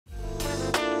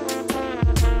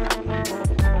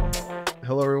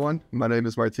everyone. My name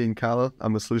is Martin Cala.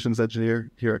 I'm a solutions engineer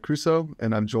here at Crusoe,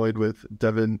 and I'm joined with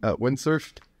Devin at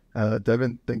Windsurf.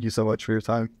 Devin, thank you so much for your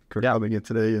time, for coming in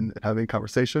today and having a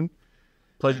conversation.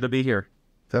 Pleasure to be here.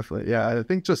 Definitely. Yeah, I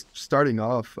think just starting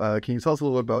off, can you tell us a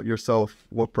little bit about yourself,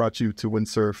 what brought you to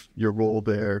Windsurf, your role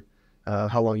there,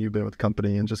 how long you've been with the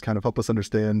company, and just kind of help us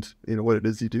understand, what it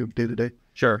is you do day to day?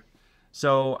 Sure.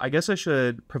 So I guess I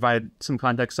should provide some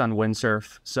context on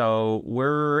Windsurf. So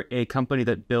we're a company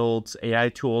that builds AI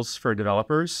tools for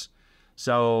developers.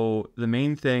 So the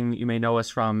main thing you may know us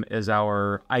from is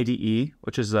our IDE,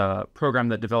 which is a program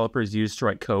that developers use to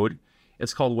write code.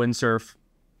 It's called Windsurf.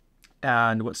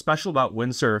 And what's special about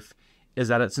Windsurf is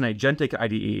that it's an agentic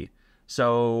IDE.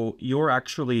 So you're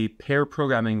actually pair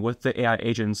programming with the AI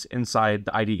agents inside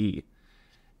the IDE.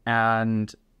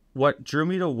 And what drew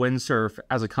me to Windsurf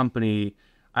as a company,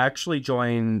 I actually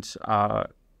joined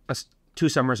 2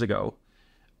 summers ago,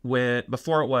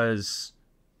 before we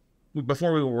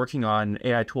were working on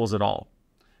AI tools at all.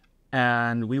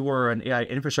 And we were an AI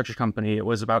infrastructure company. It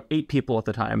was about 8 people at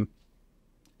the time.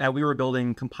 And we were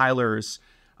building compilers,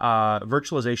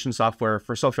 virtualization software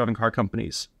for self-driving car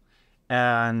companies.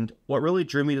 And what really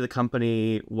drew me to the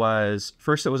company was,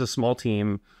 first, it was a small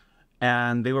team,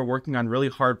 and they were working on really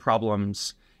hard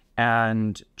problems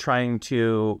and trying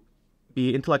to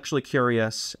be intellectually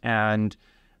curious, and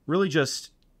really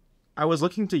just, I was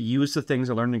looking to use the things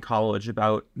I learned in college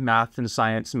about math and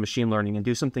science and machine learning and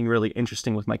do something really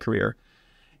interesting with my career.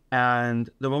 And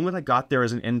the moment I got there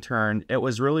as an intern, it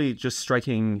was really just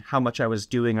striking how much I was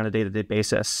doing on a day-to-day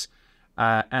basis,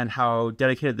 and how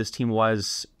dedicated this team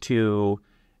was to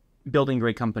building a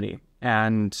great company.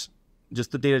 And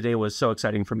just the day-to-day was so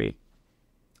exciting for me.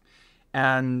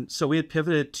 And so we had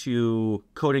pivoted to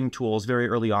coding tools very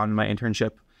early on in my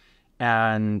internship.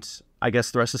 And I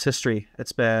guess the rest is history.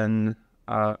 It's been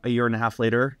a year and a half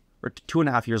later, or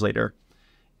 2.5 years later.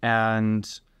 And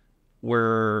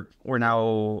we're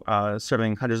now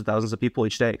serving hundreds of thousands of people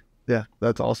each day. Yeah,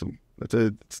 that's awesome.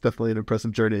 It's definitely an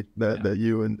impressive journey that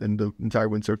you and the entire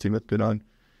Windsurf team have been on.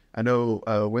 I know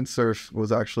Windsurf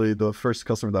was actually the first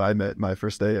customer that I met my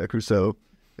first day at Crusoe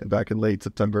back in late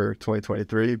September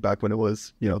 2023, back when it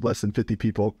was, less than 50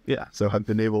 people. Yeah. So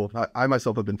I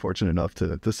myself have been fortunate enough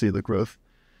to see the growth.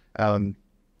 So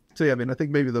yeah, I think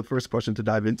maybe the first question to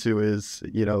dive into is,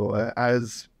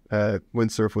 as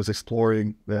Windsurf was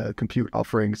exploring the compute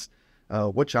offerings,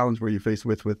 what challenge were you faced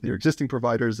with your existing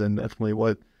providers, and definitely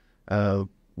what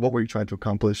were you trying to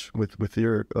accomplish with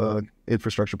your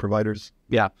infrastructure providers?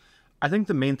 Yeah. I think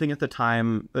the main thing at the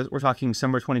time, we're talking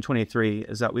summer 2023,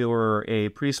 is that we were a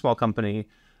pretty small company,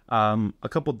 a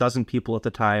couple dozen people at the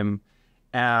time,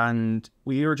 and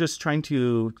we were just trying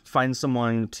to find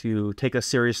someone to take us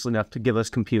seriously enough to give us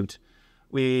compute.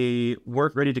 We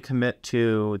weren't ready to commit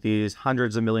to these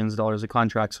hundreds of millions of dollars of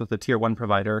contracts with a tier 1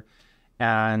 provider,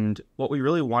 and what we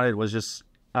really wanted was just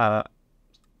a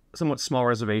somewhat small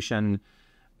reservation,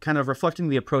 kind of reflecting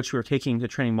the approach we were taking to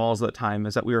training models at the time,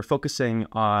 is that we were focusing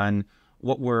on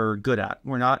what we're good at.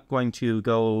 We're not going to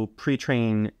go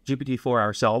pre-train GPT-4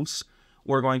 ourselves.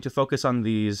 We're going to focus on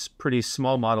these pretty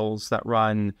small models that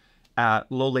run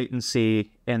at low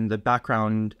latency in the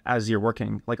background as you're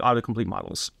working, like autocomplete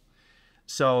models.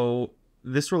 So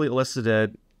this really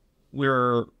elicited,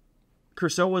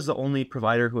 Crusoe was the only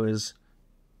provider who is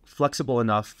flexible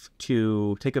enough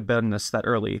to take a bet on this that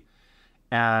early.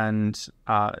 And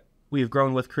we've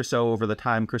grown with Crusoe over the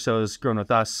time. Crusoe's grown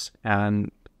with us. And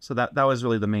so that was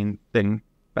really the main thing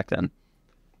back then.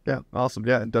 Yeah, awesome.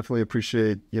 Yeah, definitely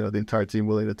appreciate, the entire team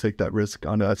willing to take that risk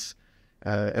on us.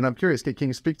 And I'm curious, can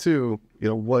you speak to,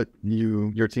 what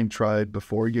your team tried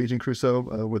before engaging Crusoe?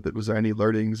 Was there any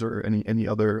learnings or any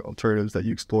other alternatives that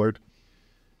you explored?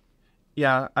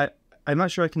 Yeah, I'm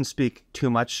not sure I can speak too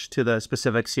much to the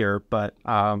specifics here, but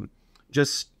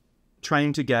just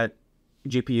trying to get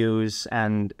GPUs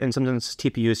and sometimes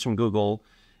TPUs from Google,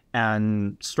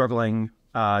 and struggling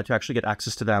to actually get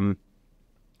access to them,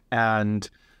 and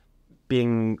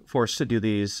being forced to do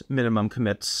these minimum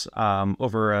commits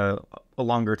over a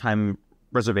longer time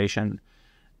reservation.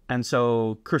 And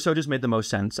so Crusoe just made the most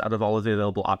sense out of all of the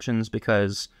available options,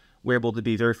 because we're able to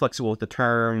be very flexible with the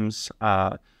terms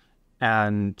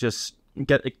and just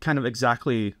get kind of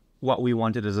exactly what we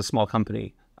wanted as a small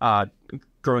company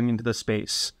growing into the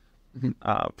space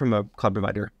from a cloud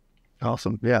provider.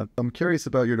 Awesome. Yeah. I'm curious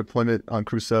about your deployment on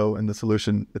Crusoe and the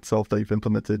solution itself that you've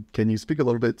implemented. Can you speak a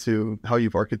little bit to how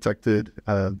you've architected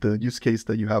the use case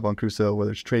that you have on Crusoe,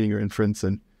 whether it's training or inference,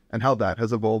 and how that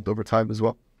has evolved over time as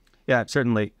well? Yeah,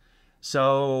 certainly.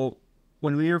 So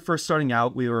when we were first starting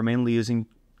out, we were mainly using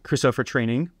Crusoe for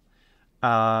training.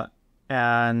 And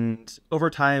And over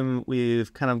time,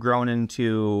 we've kind of grown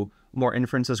into more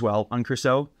inference as well on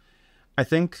Crusoe. I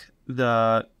think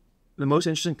the most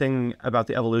interesting thing about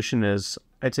the evolution is,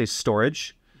 I'd say,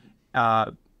 storage.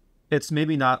 It's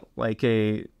maybe not like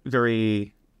a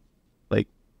very, like,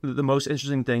 the most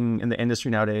interesting thing in the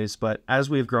industry nowadays, but as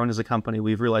we've grown as a company,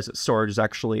 we've realized that storage is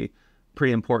actually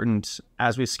pretty important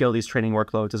as we scale these training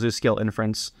workloads, as we scale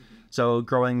inference. So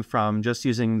growing from just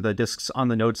using the disks on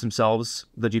the nodes themselves,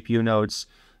 the GPU nodes,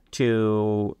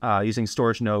 to using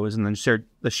storage nodes and then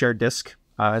the shared disk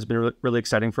has been really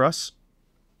exciting for us.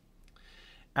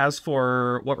 As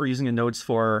for what we're using the nodes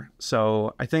for,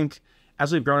 so I think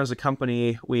as we've grown as a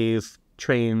company, we've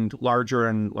trained larger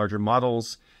and larger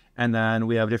models, and then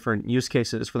we have different use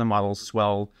cases for the models as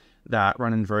well that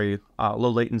run in very low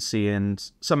latency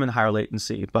and some in higher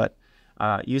latency. But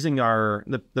using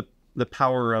the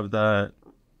power of the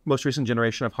most recent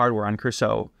generation of hardware on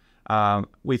Crusoe,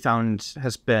 we found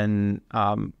has been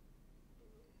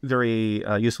very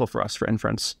useful for us for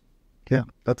inference. Yeah,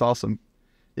 that's awesome.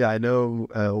 Yeah, I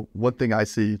know one thing I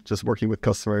see just working with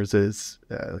customers is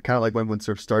kind of like when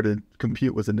Windsurf started,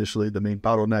 compute was initially the main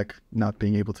bottleneck, not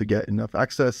being able to get enough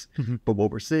access. But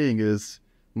what we're seeing is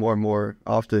more and more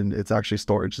often it's actually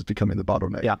storage is becoming the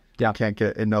bottleneck. Yeah. You can't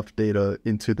get enough data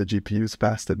into the GPUs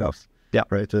fast enough,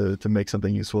 right, to make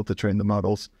something useful to train the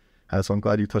models. So I'm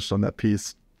glad you touched on that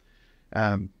piece.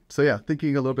 So yeah,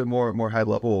 thinking a little bit more high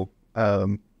level,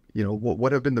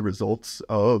 what have been the results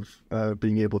of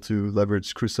being able to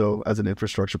leverage Crusoe as an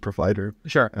infrastructure provider?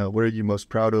 Sure. What are you most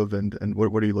proud of, and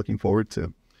what are you looking forward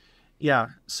to? Yeah.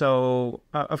 So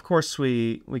of course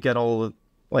we get all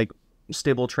like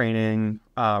stable training,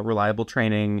 reliable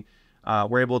training.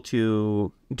 We're able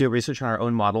to do research on our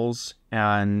own models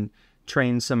and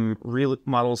train some real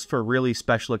models for really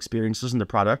special experiences in the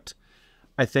product.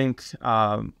 I think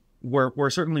we're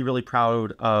certainly really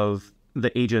proud of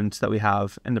the agent that we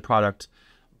have in the product,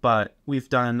 but we've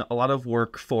done a lot of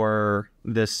work for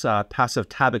this passive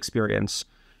tab experience,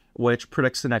 which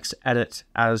predicts the next edit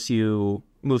as you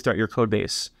move throughout your code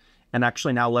base, and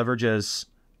actually now leverages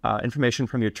information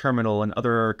from your terminal and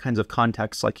other kinds of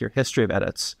contexts like your history of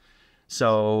edits.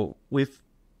 So we've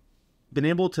been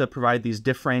able to provide these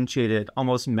differentiated,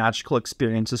 almost magical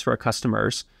experiences for our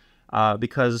customers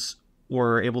because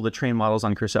we're able to train models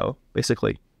on Crusoe,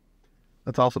 basically.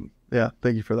 That's awesome. Yeah,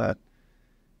 thank you for that.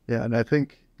 Yeah, and I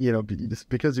think,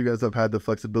 because you guys have had the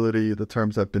flexibility, the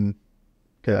terms have been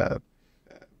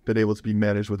able to be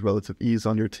managed with relative ease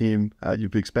on your team.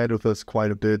 You've expanded with us quite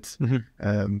a bit.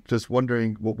 Just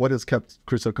wondering, what has kept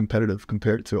Crusoe competitive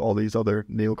compared to all these other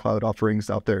neo-cloud offerings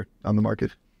out there on the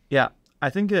market? Yeah, I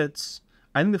think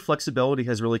the flexibility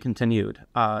has really continued.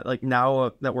 Like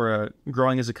now that we're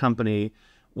growing as a company,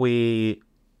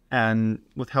 and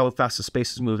with how fast the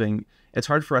space is moving, it's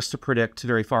hard for us to predict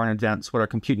very far in advance what our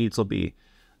compute needs will be.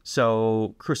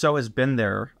 So Crusoe has been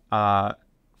there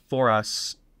for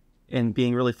us in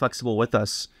being really flexible with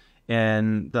us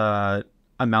in the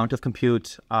amount of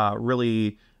compute,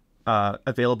 really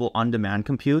available on-demand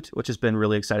compute, which has been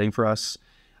really exciting for us.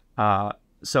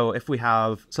 So if we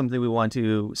have something we want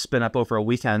to spin up over a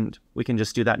weekend, we can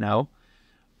just do that now.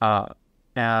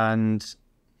 And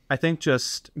I think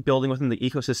just building within the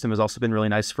ecosystem has also been really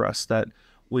nice for us, that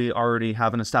we already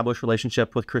have an established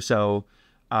relationship with Crusoe.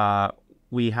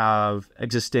 We have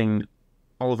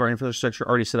all of our infrastructure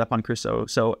already set up on Crusoe.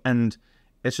 And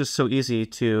it's just so easy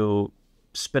to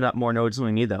spin up more nodes when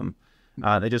we need them.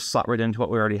 They just slot right into what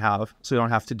we already have, so we don't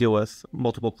have to deal with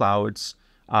multiple clouds.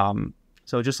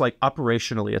 So just like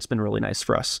operationally, it's been really nice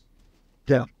for us.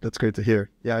 Yeah, that's great to hear.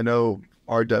 Yeah, I know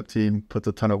our dev team puts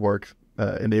a ton of work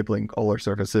enabling all our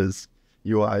services,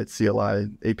 UI,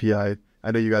 CLI, API. I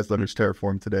know you guys leverage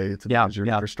Terraform today to manage your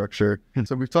infrastructure.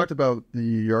 So we've talked about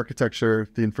your architecture,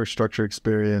 the infrastructure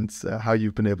experience, how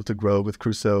you've been able to grow with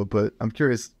Crusoe. But I'm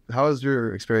curious, how has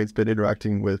your experience been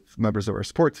interacting with members of our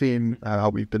support team, how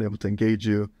we've been able to engage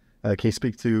you? Can you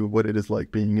speak to what it is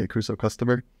like being a Crusoe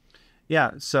customer?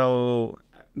 Yeah, so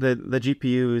the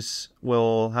GPUs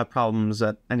will have problems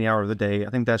at any hour of the day.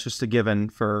 I think that's just a given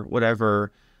for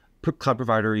whatever cloud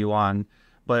provider you're on.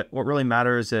 But what really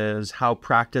matters is how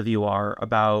proactive you are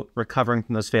about recovering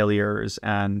from those failures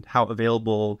and how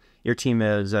available your team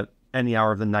is at any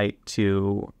hour of the night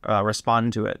to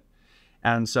respond to it.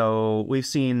 And so we've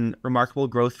seen remarkable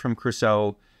growth from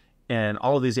Crusoe in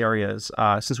all of these areas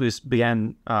since we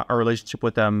began our relationship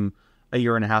with them a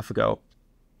year and a half ago.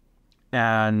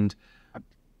 And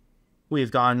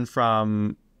we've gone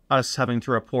from us having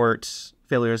to report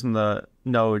failures in the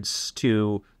nodes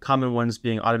to common ones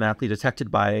being automatically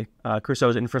detected by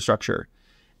Crusoe's infrastructure.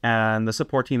 and the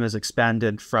support team has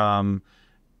expanded from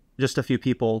just a few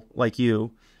people like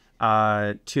you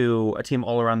to a team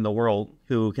all around the world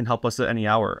who can help us at any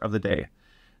hour of the day.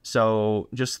 So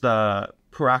just the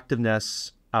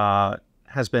proactiveness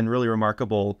has been really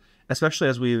remarkable, especially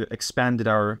as we've expanded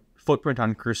our footprint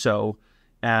on Crusoe,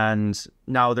 and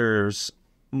now there's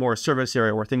more service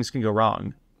area where things can go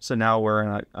wrong. So now we're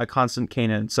in a constant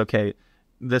cadence. Okay,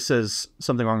 this is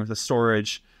something wrong with the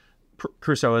storage.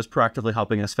 Crusoe is proactively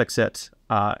helping us fix it.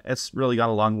 It's really got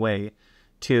a long way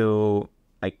to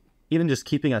like even just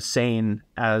keeping us sane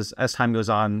as time goes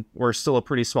on. We're still a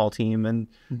pretty small team and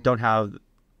don't have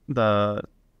the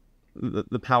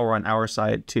power on our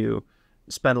side to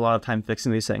spend a lot of time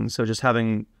fixing these things. So just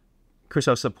having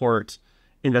Crusoe support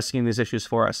investigating these issues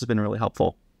for us has been really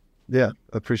helpful. Yeah,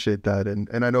 appreciate that. And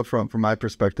I know from my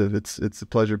perspective, it's a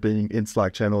pleasure being in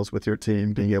Slack channels with your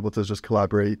team, being able to just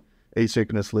collaborate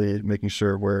asynchronously, making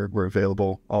sure we're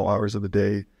available all hours of the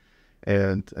day.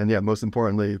 And yeah, most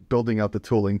importantly, building out the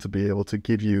tooling to be able to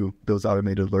give you those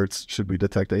automated alerts should we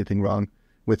detect anything wrong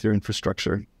with your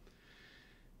infrastructure.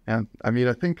 And I mean,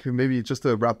 I think maybe just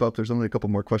to wrap up, there's only a couple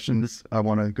more questions I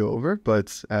want to go over.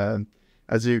 But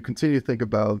as you continue to think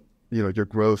about, you know, your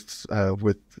growth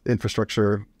with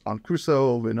infrastructure on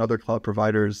Crusoe and other cloud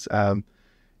providers,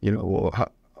 you know,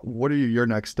 what are your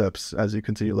next steps as you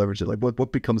continue to leverage it? Like,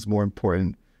 what becomes more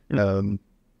important?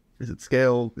 Is it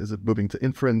scale? Is it moving to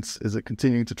inference? Is it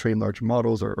continuing to train large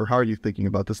models? Or how are you thinking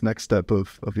about this next step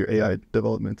of your AI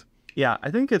development? Yeah,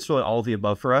 I think it's really all of the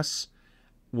above for us.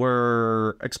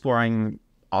 We're exploring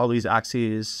all these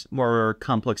axes, more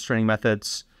complex training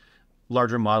methods,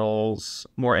 larger models,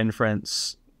 more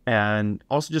inference, and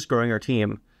also just growing our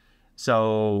team.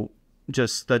 So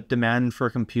just the demand for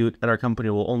compute at our company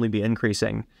will only be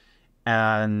increasing.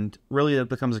 And really it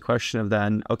becomes a question of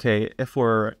then, okay, if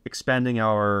we're expanding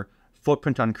our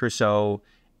footprint on Crusoe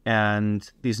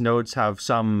and these nodes have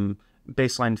some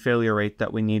baseline failure rate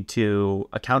that we need to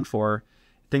account for,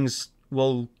 things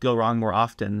will go wrong more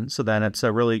often. So then it's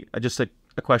just a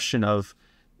question of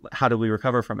how do we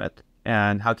recover from it?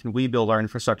 And how can we build our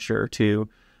infrastructure to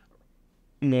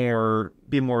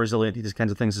be more resilient to these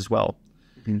kinds of things as well?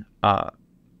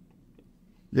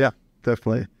 Yeah,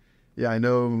 definitely. Yeah,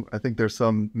 I think there's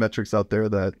some metrics out there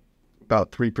that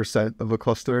about 3% of a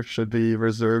cluster should be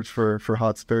reserved for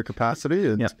hot spare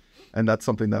capacity. And that's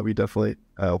something that we definitely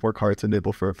work hard to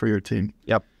enable for your team.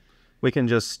 Yep. We can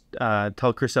just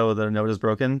tell Crusoe that a node is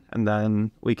broken, and then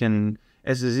we can,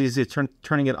 it's as easy as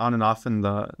turning it on and off in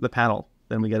the panel,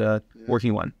 then we get a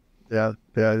working one. Yeah,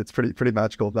 it's pretty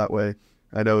magical that way.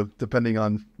 I know depending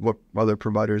on what other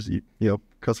providers,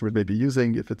 customers may be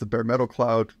using, if it's a bare metal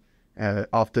cloud,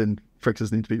 often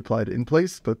fixes need to be applied in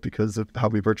place, but because of how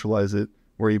we virtualize it,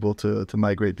 we're able to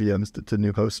migrate VMs to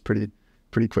new hosts pretty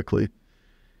quickly.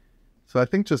 So I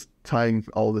think just tying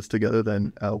all this together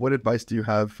then, what advice do you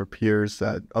have for peers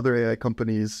at other AI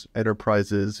companies,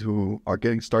 enterprises who are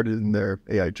getting started in their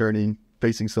AI journey,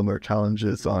 facing similar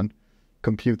challenges on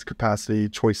compute capacity,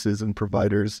 choices, and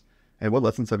providers? And what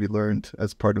lessons have you learned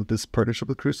as part of this partnership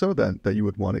with Crusoe that you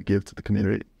would want to give to the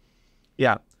community?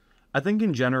 Yeah, I think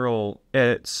in general,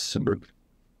 it's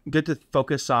good to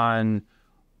focus on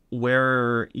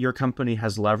where your company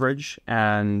has leverage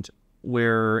and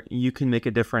where you can make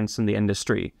a difference in the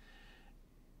industry.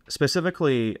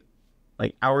 Specifically,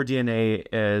 like our DNA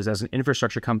is as an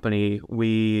infrastructure company,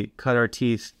 we cut our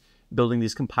teeth building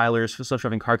these compilers for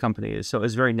self-driving car companies. So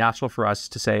it's very natural for us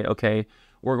to say, okay,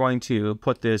 we're going to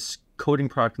put this coding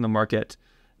product in the market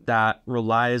that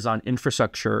relies on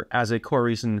infrastructure as a core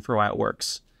reason for why it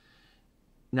works.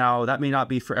 Now, that may not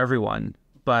be for everyone,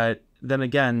 but then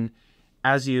again,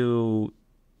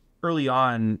 early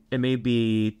on, it may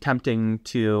be tempting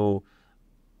to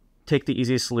take the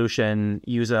easiest solution,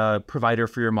 use a provider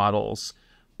for your models,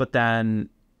 but then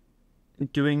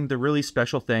doing the really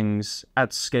special things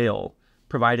at scale,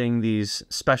 providing these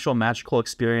special magical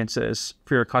experiences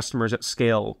for your customers at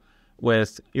scale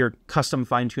with your custom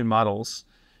fine-tuned models,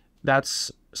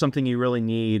 that's something you really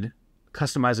need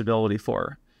customizability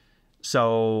for.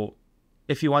 So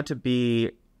if you want to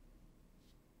be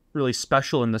really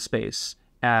special in the space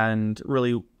and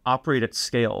really operate at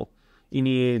scale, you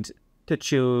need to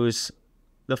choose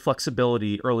the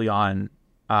flexibility early on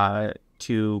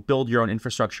to build your own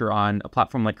infrastructure on a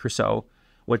platform like Crusoe,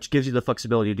 which gives you the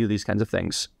flexibility to do these kinds of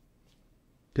things.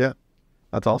 Yeah,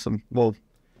 that's awesome. Well,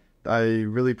 I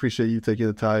really appreciate you taking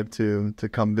the time to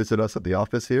come visit us at the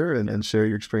office here and share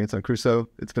your experience on Crusoe.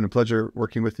 It's been a pleasure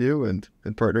working with you and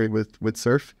partnering with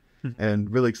Windsurf,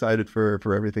 and really excited for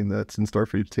everything that's in store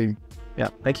for your team. Yeah,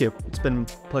 thank you. It's been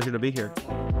a pleasure to be here.